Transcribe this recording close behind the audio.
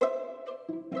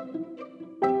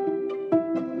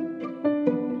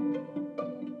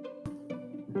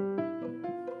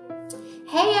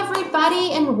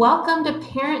everybody, and welcome to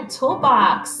Parent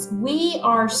Toolbox. We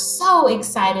are so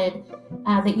excited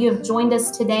that you have joined us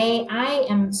today. I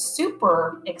am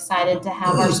super excited to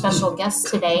have our special guest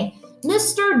today,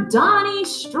 Mr. Donnie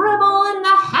Stribble in the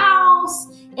house.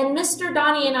 And Mr.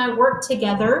 Donnie and I work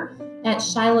together at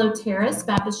Shiloh Terrace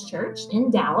Baptist Church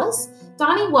in Dallas.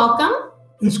 Donnie, welcome.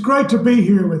 It's great to be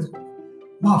here with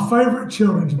my favorite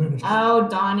children's ministry. Oh,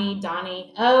 Donnie.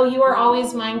 Oh, you are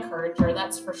always my encourager,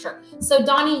 that's for sure. So,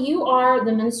 Donnie, you are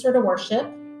the minister to worship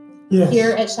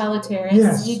here at Shiloh Terrace.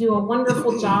 Yes. You do a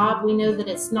wonderful job. We know that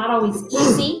it's not always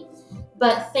easy,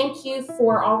 but thank you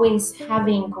for always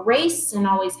having grace and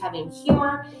always having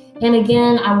humor. And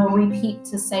again, I will repeat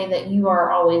to say that you are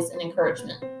always an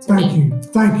encouragement to me.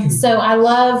 Thank you. So I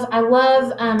love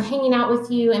hanging out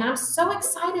with you, and I'm so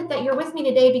excited that you're with me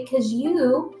today because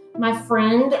you, my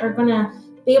friend, are going to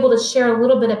be able to share a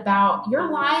little bit about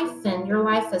your life and your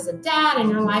life as a dad and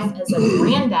your life as a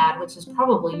granddad, which is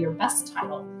probably your best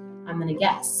title, I'm going to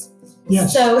guess.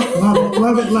 Yes. So,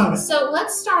 love it. So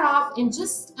let's start off and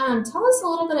just tell us a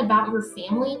little bit about your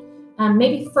family.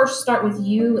 Maybe first start with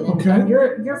you and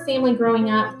your family growing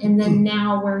up, and then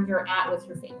now where you're at with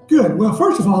your family. Good. Well,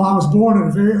 first of all, I was born at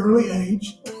a very early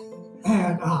age,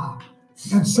 and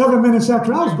 7 minutes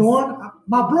after I was born,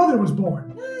 my brother was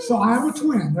born. So I am a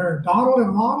twin. They're Donald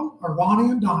and Ronald, or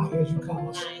Ronnie and Donnie, as you call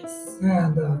us. Nice.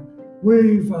 And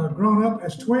we've grown up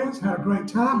as twins, had a great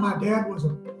time. My dad was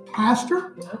a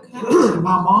pastor. Okay.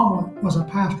 My mom was a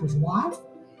pastor's wife.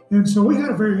 And so we had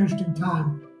a very interesting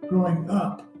time growing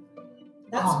up.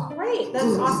 That's great.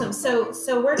 That's awesome.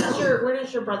 So where does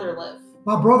your brother live?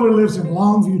 My brother lives in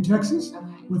Longview, Texas,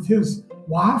 Okay. with his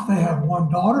wife. They have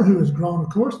one daughter who has grown, of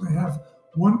course, and they have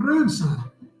one grandson.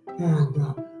 And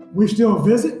we still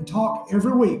visit and talk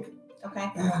every week. Okay.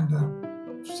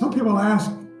 And some people ask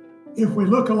if we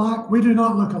look alike. We do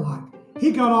not look alike.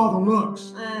 He got all the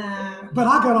looks, but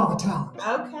I got all the talent.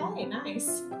 Okay,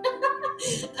 nice.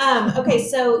 Okay,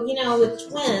 so with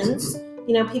twins,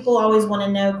 people always want to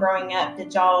know growing up,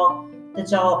 did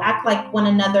y'all act like one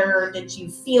another? Did you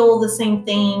feel the same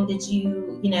thing? Did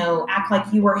you, act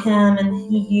like you were him and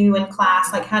he you in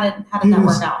class? Like how did that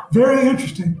work out? Very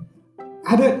interesting.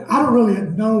 I don't really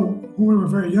know when we were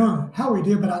very young how we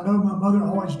did, but I know my mother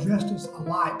always dressed us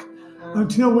alike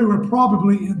until we were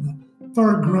probably in the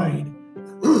third grade.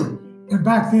 And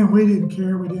back then we didn't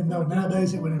care. We didn't know.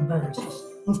 Nowadays it would embarrass us,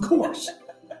 of course.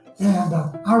 And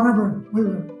I remember we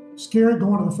were scared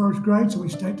going to the first grade, so we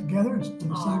stayed together in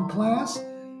the same class.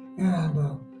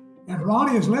 And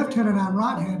Ronnie is left-handed, I'm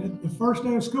right-handed. The first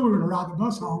day of school, we were to ride the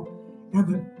bus home, and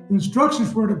the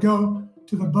instructions were to go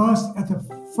to the bus at the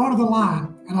front of the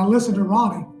line. And I listened to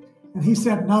Ronnie, and he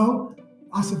said, no.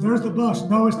 I said, there's the bus.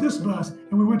 No, it's this bus.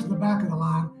 And we went to the back of the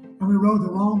line, and we rode the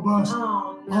wrong bus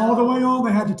all the way on.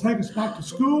 They had to take us back to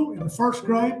school in the first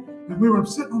grade, and we were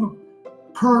sitting on the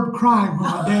curb crying when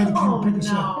my dad came to pick us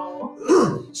up.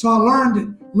 So I learned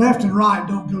that left and right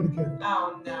don't go together.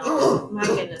 Oh no, my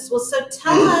goodness. Well, so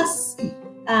tell us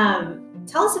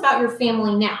about your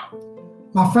family now.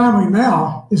 My family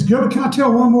now is good. But can I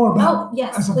tell one more about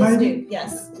as a please baby? Do.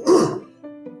 Yes.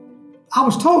 I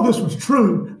was told this was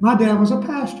true. My dad was a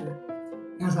pastor,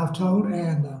 as I've told,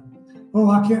 and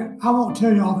I won't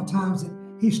tell you all the times that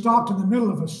he stopped in the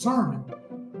middle of a sermon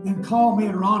and called me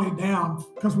and Ronnie down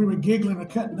because we were giggling and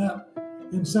cutting up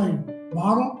and saying,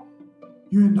 Ronald,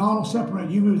 you and Donald separate.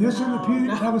 You moved this in the pew.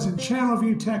 No. That was in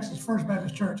Channelview, Texas, First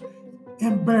Baptist Church.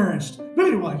 Embarrassed. But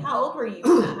anyway. How old were you?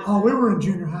 We were in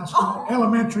junior high school,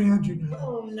 elementary and junior high.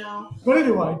 Oh, no. But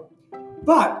anyway,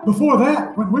 before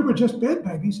that, when we were just bed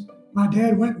babies, my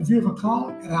dad went in view of a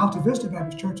call at Alta Vista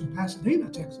Baptist Church in Pasadena,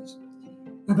 Texas.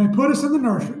 And they put us in the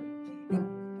nursery.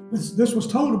 And this was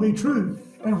told to be true.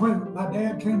 And when my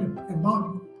dad and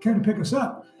mom came to pick us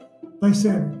up, they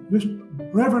said,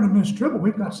 Reverend and Miss Tribble,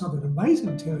 we've got something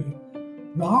amazing to tell you.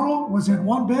 Ronald was in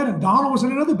one bed and Donald was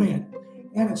in another bed.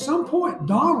 And at some point,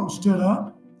 Donald stood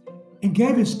up and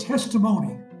gave his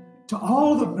testimony to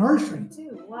all the nursery.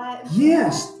 Dude, what?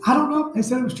 Yes. I don't know. They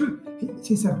said it was true.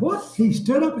 He said, what? He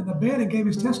stood up in the bed and gave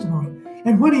his testimony.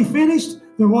 And when he finished,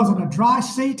 there wasn't a dry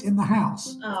seat in the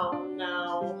house. Oh,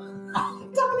 no.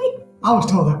 Donnie. I was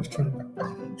told that was true.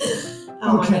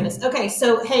 Oh, my goodness. Okay,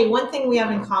 so, hey, one thing we have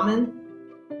in common,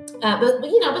 but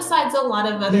besides a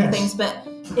lot of other things, but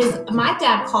is my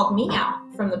dad called me out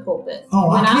from the pulpit.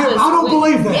 Oh, I don't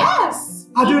believe that. Yes.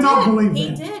 I do not believe that.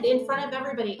 He did in front of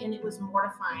everybody, and it was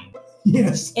mortifying.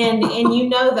 Yes. And you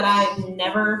know that I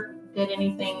never did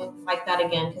anything like that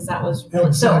again because that was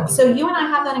exactly. So you and I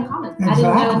have that in common. Exactly.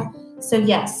 I didn't know. So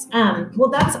yes, well,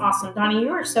 that's awesome, Donnie. You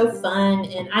are so fun,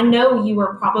 and I know you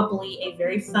were probably a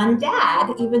very fun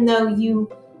dad, even though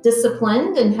you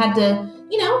disciplined and had to,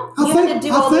 had to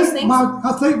do all those things.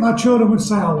 I think my children would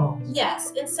say I was.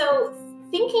 Yes, and so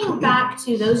thinking back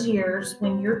to those years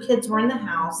when your kids were in the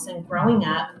house and growing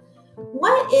up,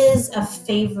 what is a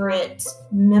favorite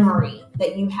memory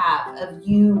that you have of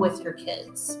you with your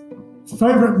kids?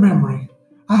 Favorite memory?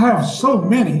 I have so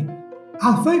many.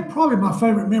 I think probably my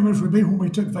favorite memories would be when we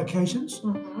took vacations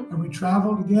and we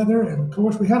traveled together. And of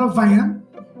course, we had a van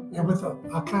and with a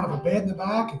kind of a bed in the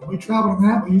back. And we traveled in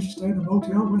that. We used to stay in a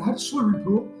motel. We had a swimming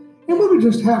pool. And we would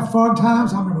just have fun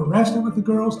times. I remember wrestling with the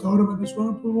girls, throwing them in the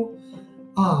swimming pool.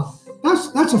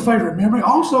 That's a favorite memory.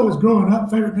 Also, as growing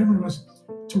up, favorite memory was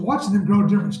to watching them grow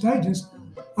different stages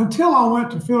until I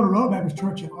went to Fielder Road Baptist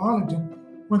Church in Arlington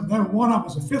when one of them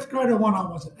was a fifth grader, one of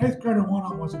them was an eighth grader, one of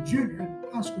them was a junior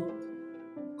in high school.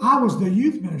 I was the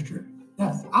youth minister.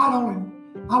 I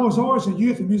was always a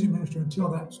youth and music minister until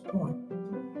that point.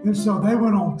 And so they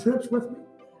went on trips with me,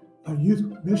 youth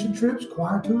mission trips,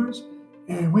 choir tours,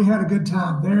 and we had a good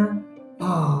time there.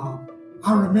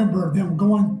 I remember them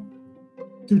going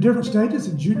through different stages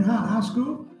in junior high and high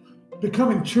school,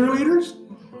 becoming cheerleaders,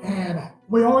 and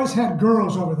we always had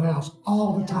girls over the house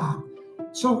all the time.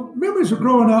 So memories of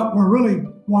growing up were really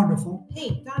wonderful.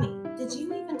 Hey, Donnie, did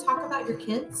you even talk about your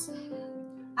kids?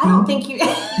 I don't think you.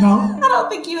 No. I don't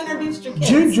think you introduced your kids.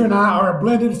 Ginger and I are a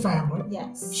blended family.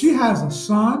 Yes. She has a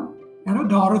son and a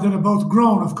daughter that are both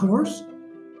grown, of course.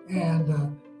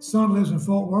 And son lives in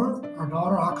Fort Worth. Our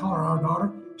daughter, I call her our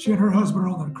daughter. She and her husband are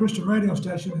on the Christian radio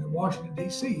station in Washington,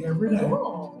 D.C. every day.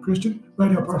 Cool. Christian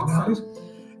radio That's personalities.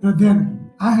 Awesome. And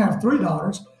then I have 3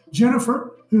 daughters.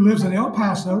 Jennifer, who lives in El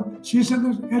Paso. She's in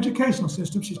the educational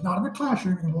system. She's not in the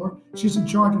classroom anymore. She's in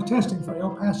charge of testing for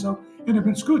El Paso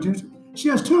Independent School District. She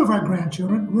has 2 of our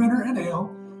grandchildren, Renner and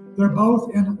Elle. They're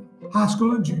both in high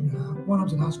school and junior high. One of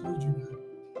them's in high school and junior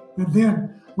high. And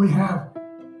then we have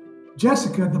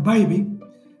Jessica, the baby.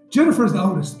 Jennifer's the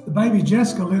oldest. The baby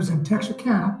Jessica lives in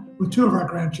Texarkana with 2 of our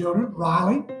grandchildren,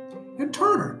 Riley and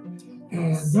Turner.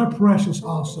 And they're precious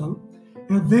also.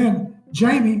 And then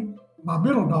Jamie, my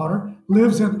middle daughter,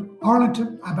 lives in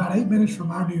Arlington, about 8 minutes from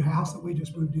our new house that we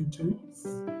just moved into.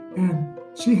 And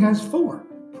she has 4.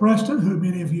 Preston, who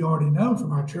many of you already know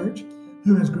from our church,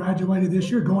 who has graduated this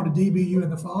year, going to DBU in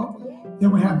the fall. Then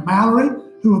we have Mallory,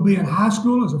 who will be in high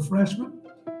school as a freshman.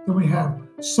 Then we have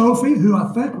Sophie, who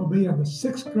I think will be in the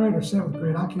 6th grade or 7th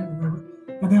grade, I can't remember.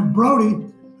 And then Brody,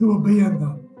 who will be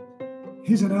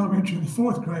he's in elementary in the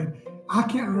 4th grade. I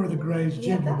can't remember the grades,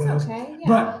 Ginger does. Okay.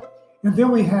 Yeah. And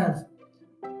then we have,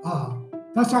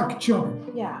 that's our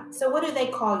children. Yeah. So what do they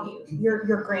call you?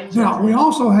 Your grandchildren? Now, we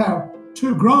also have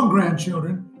 2 grown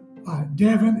grandchildren,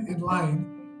 Devin and Lane.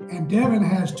 And Devin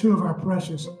has 2 of our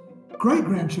precious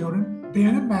great-grandchildren,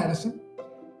 Ben and Madison.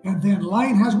 And then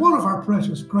Lane has 1 of our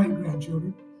precious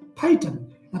great-grandchildren,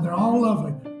 Peyton. And they're all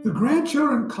lovely. The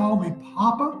grandchildren call me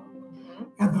Papa.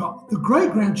 And the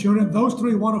great-grandchildren, those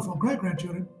 3 wonderful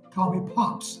great-grandchildren, call me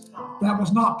Pops. That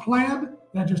was not planned.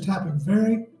 That just happened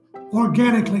very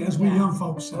organically, as we young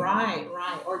folks say. Right,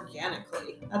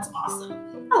 organically. That's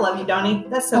awesome. I love you, Donnie.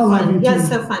 That's so I fun. love you Yeah, too. it's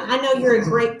so fun. I know you're a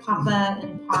great papa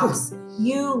and pops.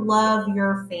 You love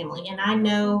your family, and I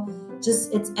know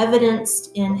just it's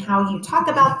evidenced in how you talk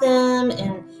about them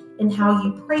and how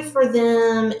you pray for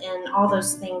them and all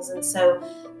those things. And so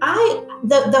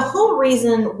the whole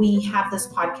reason we have this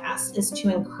podcast is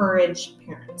to encourage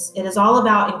parents. It is all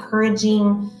about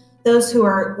encouraging those who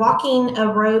are walking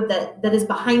a road that is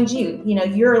behind you. You know,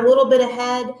 you're a little bit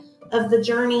ahead of the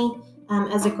journey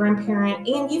as a grandparent,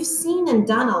 and you've seen and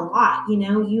done a lot. You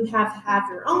know, you have had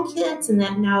your own kids, and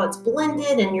then now it's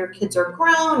blended, and your kids are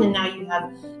grown, and now you have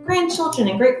grandchildren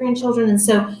and great-grandchildren, and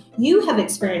so you have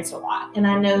experienced a lot. And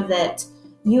I know that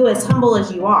you, as humble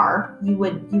as you are, you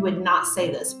would not say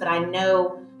this, but I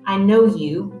know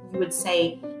you would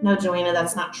say, no, Joanna,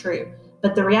 that's not true.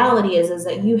 But the reality is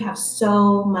that you have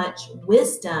so much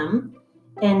wisdom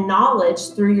and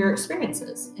knowledge through your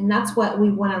experiences. And that's what we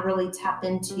want to really tap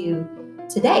into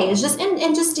today, is just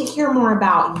and just to hear more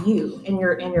about you and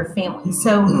your family.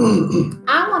 So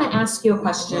I want to ask you a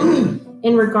question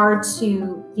in regard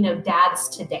to, dads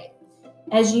today.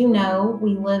 As you know,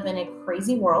 we live in a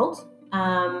crazy world.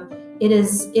 It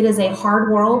is a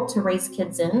hard world to raise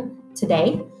kids in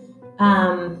today.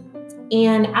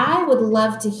 And I would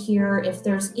love to hear if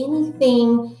there's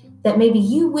anything that maybe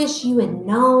you wish you had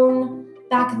known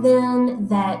back then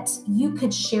that you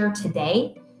could share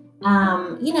today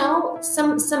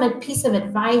Some a piece of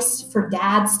advice for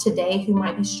dads today who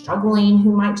might be struggling,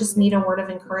 who might just need a word of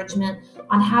encouragement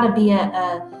on how to be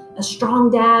a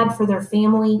strong dad for their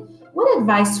family. What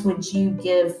advice would you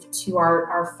give to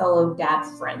our fellow dad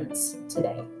friends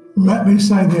today? Let me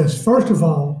say this. First of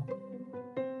all,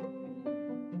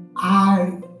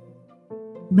 I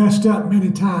messed up many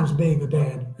times being a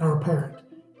dad or a parent.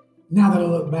 Now that I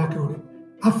look back on it,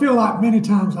 I feel like many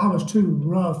times I was too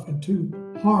rough and too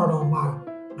hard on my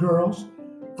girls,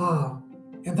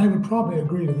 and they would probably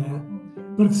agree to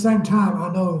that. But at the same time, I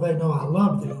know they know I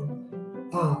love them.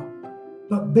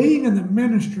 But being in the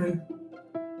ministry,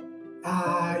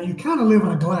 you kind of live in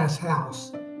a glass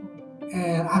house,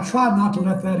 and I tried not to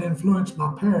let that influence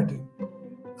my parenting.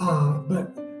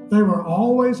 But they were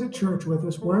always at church with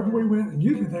us wherever we went, and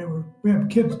usually we had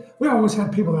kids. We always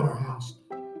had people at our house,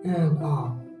 and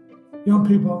young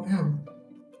people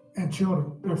and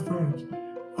children, their friends.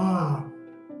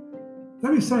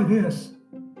 Let me say this.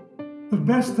 The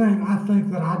best thing I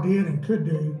think that I did and could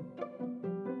do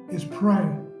is pray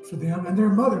for them. And their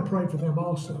mother prayed for them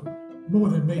also, more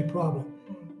than me probably.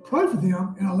 Pray for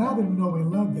them and allow them to know we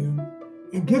love them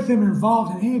and get them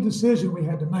involved in any decision we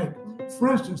had to make.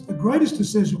 For instance, the greatest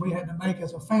decision we had to make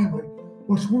as a family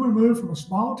was when we moved from a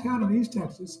small town in East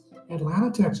Texas, Atlanta,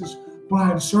 Texas, where I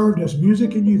had served as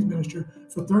music and youth minister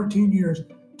for 13 years,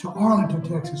 to Arlington,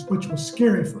 Texas, which was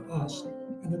scary for us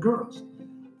and the girls.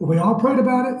 But we all prayed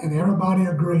about it, and everybody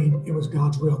agreed it was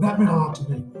God's will. That meant a lot to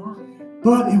me.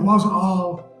 But it wasn't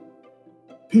all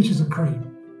peaches and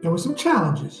cream. There were some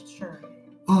challenges. Sure.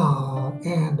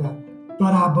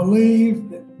 But I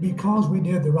believe that because we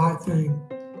did the right thing,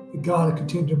 that God would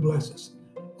continue to bless us.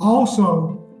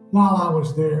 Also, while I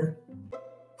was there,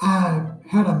 I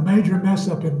had a major mess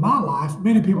up in my life.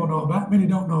 Many people know about it. Many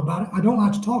don't know about it. I don't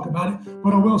like to talk about it,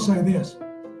 but I will say this.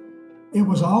 It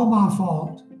was all my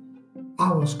fault.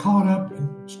 I was caught up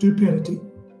in stupidity,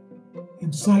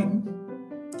 in Satan.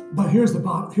 But here's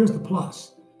the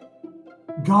plus.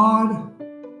 God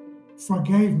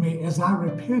forgave me as I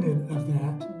repented of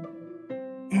that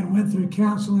and went through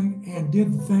counseling and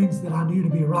did the things that I knew to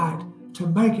be right to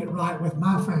make it right with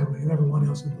my family and everyone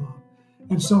else involved.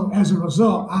 And so as a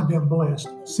result, I've been blessed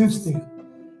since then.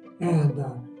 And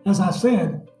as I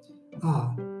said,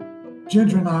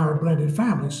 Ginger and I are a blended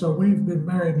family. So we've been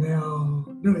married now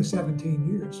nearly 17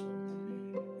 years.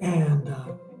 And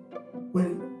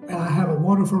I have a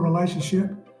wonderful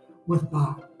relationship with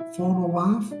my former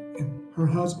wife and her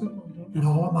husband and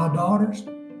all of my daughters.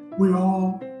 We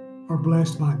all are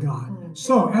blessed by God.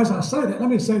 So as I say that, let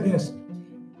me say this.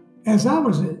 As I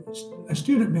was a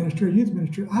student minister, a youth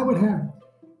minister, I would have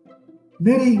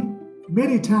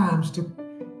many times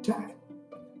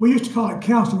we used to call it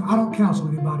counseling. I don't counsel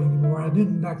anybody anymore. I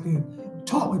didn't back then.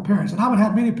 Taught with parents. And I would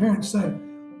have many parents say,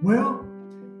 well,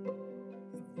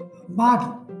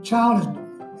 my child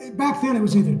is, back then it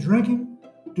was either drinking,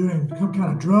 doing some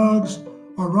kind of drugs,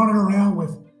 or running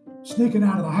around sneaking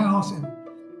out of the house and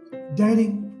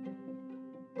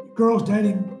girls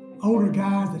dating older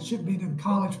guys that shouldn't be in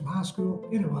college from high school.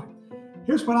 Anyway,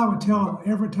 here's what I would tell them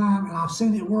every time, and I've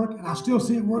seen it work, and I still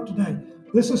see it work today.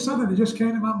 This is something that just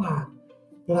came to my mind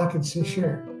that I can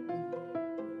share.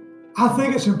 I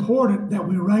think it's important that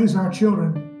we raise our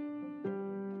children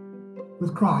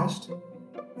with Christ,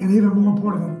 and even more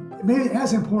important, maybe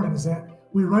as important as that,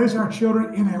 we raise our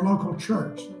children in a local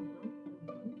church.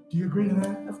 Do you agree to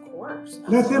that? Of course.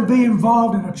 Let them be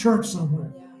involved in a church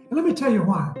somewhere. Yeah. And let me tell you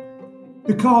why.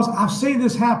 Because I've seen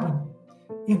this happen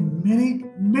in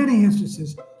many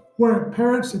instances where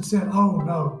parents had said, oh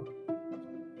no,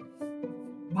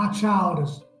 my child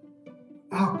is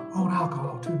on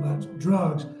alcohol too much,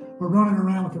 drugs, or running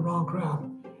around with the wrong crowd.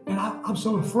 And I'm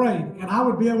so afraid. And I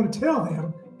would be able to tell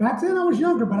them, back then I was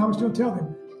younger, but I would still tell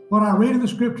them, what I read in the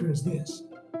scripture is this.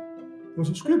 There's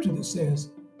a scripture that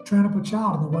says, train up a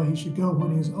child in the way he should go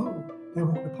when he is old. They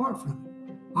won't depart from it.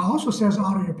 It also says,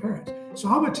 honor your parents. So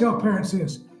I would tell parents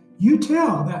this, you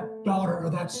tell that daughter or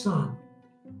that son,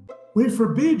 we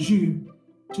forbid you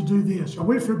to do this, or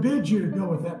we forbid you to go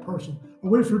with that person, or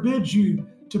we forbid you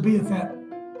to be at that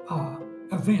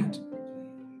event.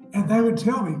 And they would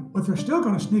tell me, but they're still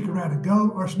going to sneak around and go,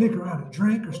 or sneak around and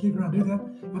drink, or sneak around and do that.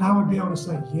 And I would be able to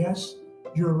say, yes,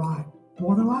 you're right.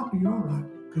 More than likely, you are right,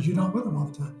 because you're not with them all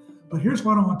the time. But here's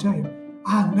what I want to tell you.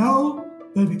 I know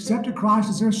they've accepted Christ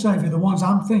as their Savior, the ones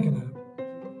I'm thinking of,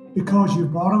 because you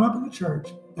brought them up in the church.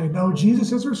 They know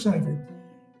Jesus is their Savior.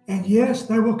 And yes,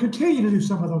 they will continue to do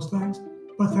some of those things,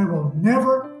 but they will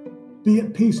never be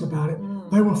at peace about it.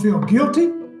 They will feel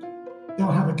guilty.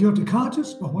 They'll have a guilty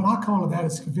conscience, but what I call that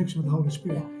is conviction of the Holy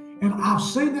Spirit. And I've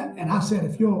seen that, and I said,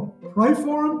 if you'll pray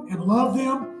for them and love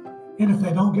them, and if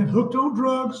they don't get hooked on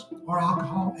drugs or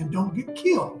alcohol and don't get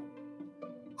killed,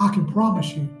 I can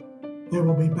promise you they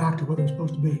will be back to where they're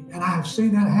supposed to be. And I have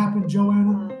seen that happen,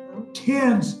 Joanna,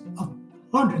 tens of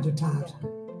hundreds of times. Yeah.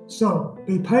 So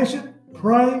be patient,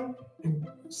 pray, and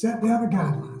set down the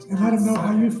guidelines, and let them know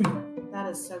how you feel. That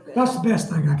is so good. That's the best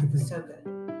thing I can think. So good.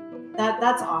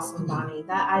 That's awesome, Bonnie.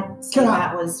 I'd say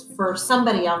that was for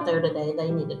somebody out there today.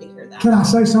 They needed to hear that. Can I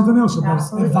say something else about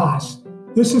Absolutely. advice?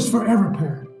 This is for every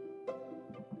parent.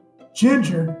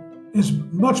 Ginger is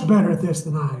much better at this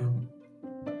than I am,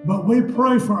 but we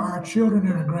pray for our children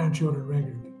and our grandchildren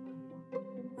regularly.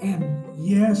 And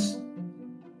yes,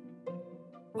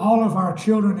 all of our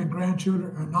children and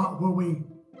grandchildren are not where we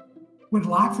would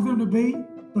like for them to be,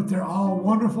 but they're all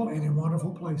wonderful and in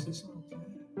wonderful places.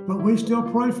 But we still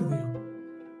pray for them,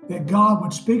 that God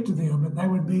would speak to them and they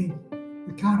would be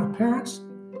the kind of parents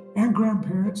and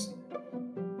grandparents.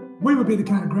 We would be the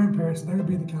kind of grandparents, and they would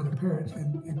be the kind of parents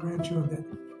and grandchildren that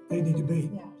they need to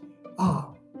be. Yeah.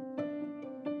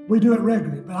 We do it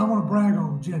regularly, but I want to brag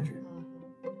on Ginger.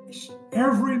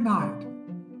 Every night,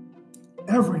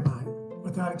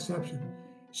 without exception,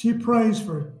 she prays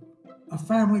for a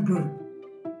family group.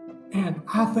 And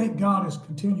I think God has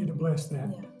continued to bless that.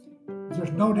 Yeah.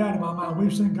 There's no doubt in my mind,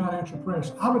 we've seen God answer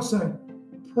prayers. I would say,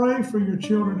 pray for your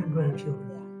children and grandchildren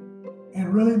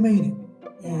and really mean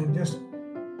it. And just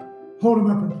hold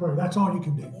them up in prayer. That's all you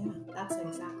can do. Yeah, that's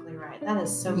exactly right. That is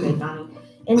so good, Bonnie.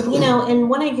 And, and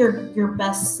one of your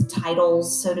best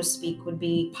titles, so to speak, would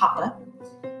be Papa.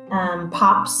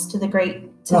 Pops to the great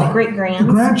grands.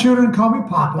 The grandchildren call me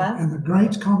Papa, and the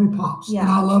greats call me Pops. Yeah. And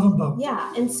I love them both.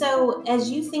 Yeah. And so as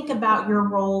you think about your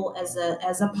role as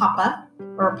a Papa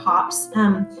or a Pops,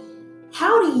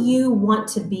 how do you want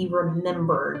to be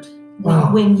remembered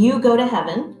when you go to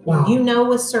heaven? Wow. You know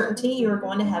with certainty you're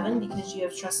going to heaven because you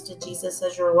have trusted Jesus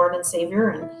as your Lord and Savior.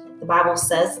 And the Bible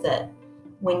says that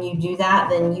when you do that,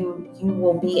 then you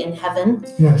will be in heaven.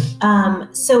 Yes.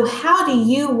 So how do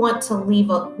you want to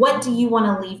what do you want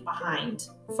to leave behind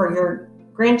for your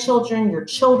grandchildren, your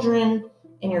children,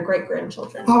 and your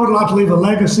great-grandchildren? I would like to leave a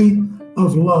legacy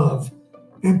of love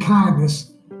and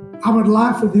kindness. I would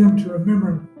like for them to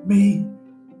remember me,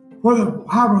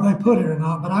 however they put it or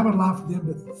not, but I would like for them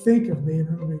to think of me and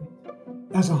remember me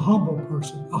as a humble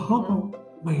person, a humble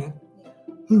man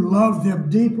who loved them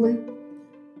deeply.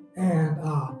 And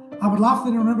I would like for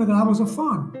them to remember that I was a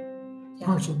fun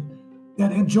person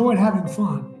that enjoyed having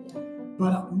fun.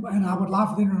 And I would like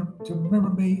for them to remember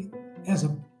me as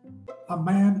a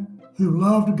man who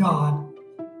loved God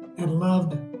and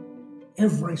loved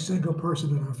every single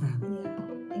person in our family. Yeah.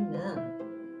 Amen.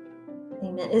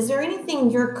 Amen. Is there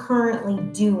anything you're currently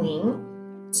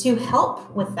doing to help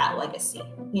with that legacy?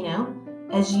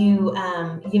 As you,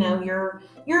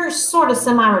 you're sort of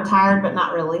semi-retired, but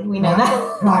not really. We know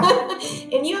that. Right.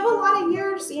 And you have a lot of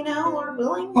years, Lord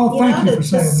willing, to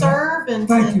serve that. and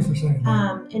thank you for saying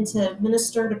that. And to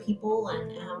minister to people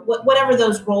and whatever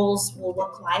those roles will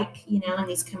look like, in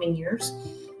these coming years.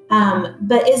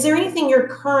 But is there anything you're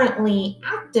currently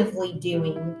actively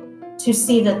doing to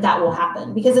see that will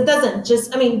happen? Because it doesn't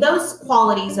just, those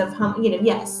qualities of,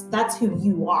 yes, that's who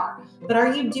you are. But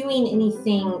are you doing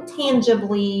anything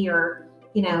tangibly or,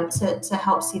 to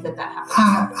help see that happens?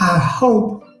 I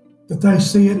hope that they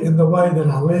see it in the way that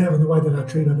I live and the way that I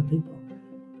treat other people.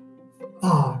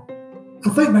 I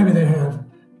think maybe they have.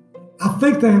 I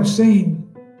think they have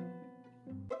seen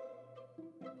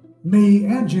me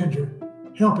and Ginger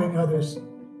helping others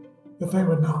that they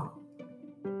would not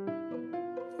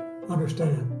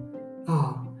understand.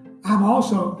 I'm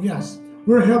also, yes,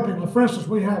 we're helping. For instance,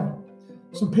 we have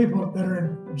some people that are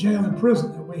in jail and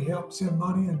prison that we help send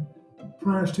money and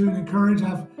prayers to and encourage.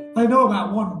 They know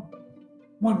about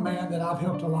one man that I've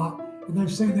helped a lot, and they've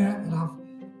seen that,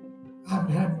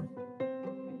 and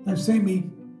they've seen me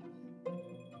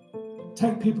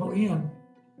take people in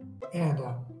and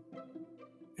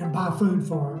buy food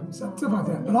for them and stuff like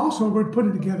that. But also, we're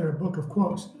putting together a book of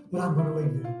quotes that I'm going to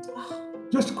leave them.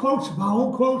 Just quotes, my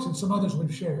own quotes, and some others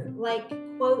we've shared. Like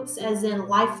quotes as in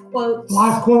life quotes?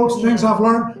 Life quotes, things I've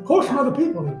learned, quotes from other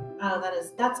people even. Oh,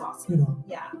 that's awesome.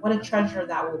 Yeah, what a treasure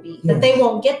that will be. Yes. But they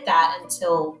won't get that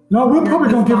until... No, we're probably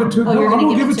going to give it to them. I'm going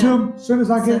to give it to them as soon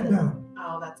as I get it done.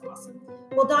 Oh, that's awesome.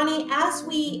 Well, Donnie, as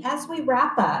we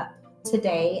wrap up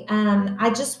today,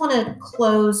 I just want to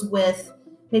close with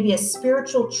maybe a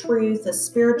spiritual truth, a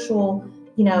spiritual,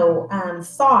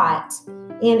 thought,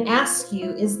 and ask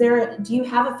you, do you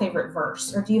have a favorite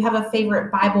verse, or do you have a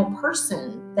favorite Bible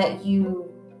person that you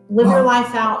live your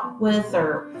life out with,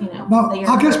 or, Well,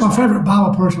 I guess my favorite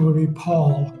Bible person would be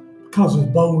Paul, because of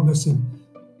his boldness, and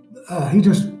I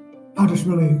just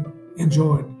really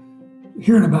enjoyed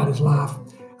hearing about his life.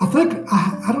 I think,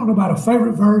 I don't know about a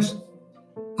favorite verse.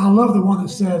 I love the one that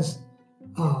says,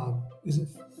 is it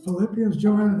Philippians,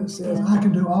 Joanna, that says, I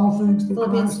can do all things through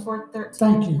Philippians Christ. 4:13.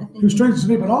 Thank you. Who strengthens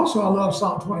me. But also I love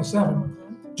Psalm 27.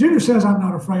 Junior says, I'm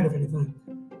not afraid of anything.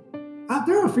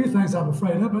 There are a few things I'm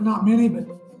afraid of, but not many. But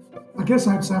I guess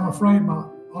I'd say I'm afraid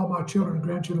all my children and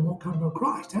grandchildren won't come to know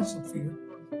Christ. That's some fear.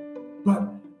 But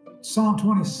Psalm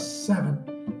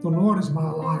 27, the Lord is my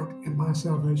light and my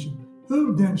salvation.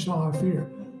 Whom then shall I fear?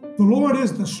 The Lord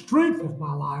is the strength of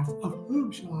my life. Of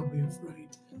whom shall I be afraid?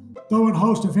 Though an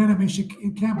host of enemies should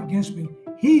encamp against me,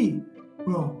 he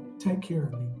will take care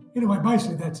of me. Anyway,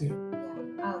 basically that's it. Yeah.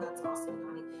 Oh, that's awesome,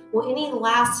 Donnie. Well, any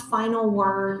last final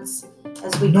words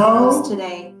as we close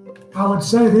today? I would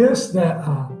say this, that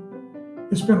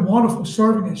it's been wonderful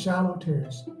serving at Shiloh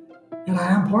Terrace. And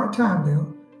I am part-time now.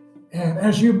 And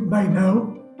as you may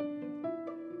know,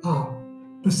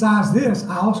 besides this,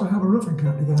 I also have a roofing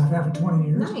company that I've had for 20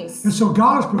 years. Nice. And so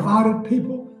God has provided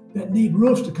people that need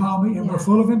roofs to call me, and we're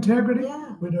full of integrity.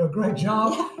 Yeah. We do a great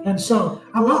job. Yeah. And so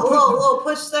I'm not putting a little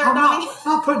push there, Donnie.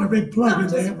 not putting a big plug in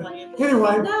there. But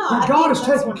anyway, but God is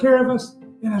taking care of us,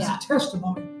 and as a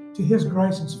testimony to his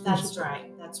grace and sufficiency. That's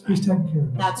right. That's right. He's taking care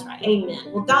of us. That's right.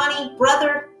 Amen. Well, Donnie,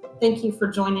 brother, thank you for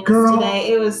joining us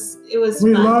today. It was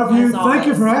We fun, love you. as always. Thank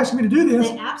you for asking me to do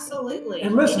this. Absolutely.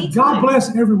 And listen, Anytime. God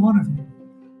bless every one of you.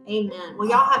 Amen. Well,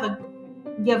 y'all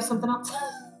you have something else?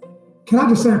 Can I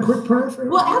just say a quick prayer for you?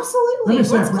 Well, absolutely. Let me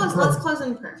say a quick Let's prayer. close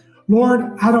in prayer. Lord,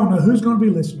 I don't know who's going to be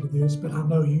listening to this, but I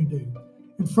know you do.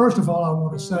 And first of all, I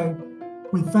want to say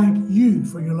we thank you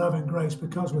for your love and grace,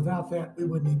 because without that, we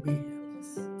wouldn't even be here.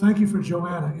 Thank you for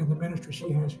Joanna and the ministry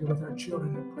she has here with our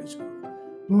children in preschool.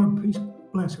 Lord, please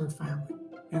bless her family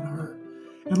and her.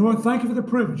 And Lord, thank you for the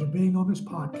privilege of being on this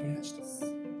podcast.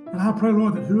 And I pray,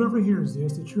 Lord, that whoever hears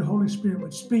this, that your Holy Spirit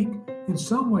would speak in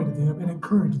some way to them and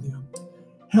encourage them.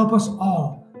 Help us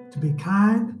all to be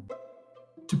kind,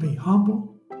 to be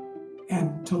humble,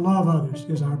 and to love others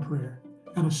is our prayer.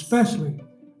 And especially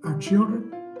our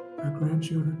children, our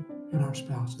grandchildren, and our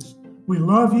spouses. We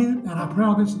love you, and I pray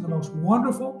all this in the most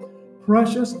wonderful,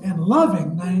 precious, and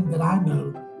loving name that I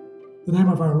know, the name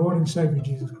of our Lord and Savior,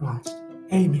 Jesus Christ.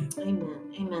 Amen. Amen.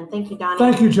 Amen. Thank you, Donnie.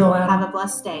 Thank you, Joanna. Have a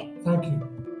blessed day. Thank you.